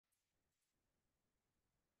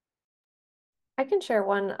I can share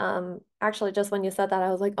one. Actually, just when you said that, I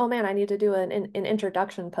was like, oh man, I need to do an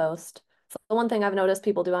introduction post. So the one thing I've noticed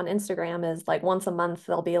people do on Instagram is like once a month,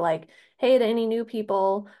 they'll be like, hey, to any new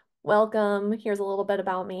people, welcome. Here's a little bit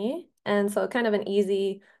about me. And so kind of an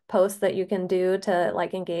easy post that you can do to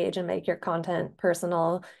like engage and make your content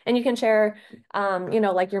personal. And you can share,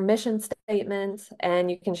 like your mission statement, and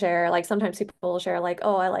you can share like sometimes people will share like,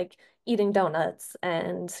 oh, I like eating donuts,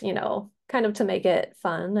 and kind of to make it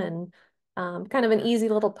fun and kind of an easy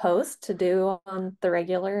little post to do on the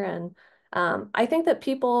regular. And I think that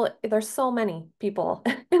there's so many people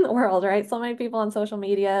in the world, right? So many people on social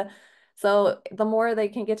media. So the more they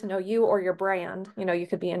can get to know you or your brand, you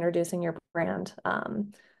could be introducing your brand.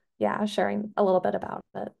 Yeah, sharing a little bit about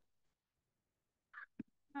it.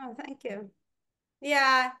 Oh, thank you.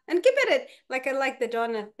 Yeah, and keep it like I like the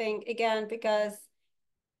donut thing again because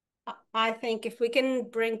I think if we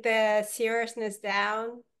can bring the seriousness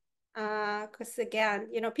down, because again,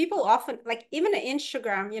 people often like even on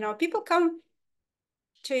Instagram, people come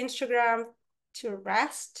to Instagram to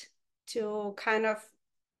rest, to kind of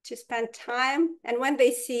to spend time. And when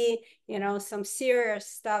they see, some serious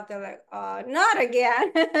stuff, they're like, oh, not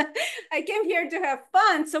again. I came here to have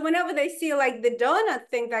fun. So whenever they see like the donut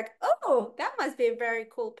thing, like, oh, that must be a very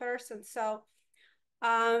cool person. So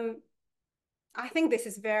I think this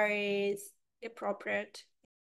is very appropriate.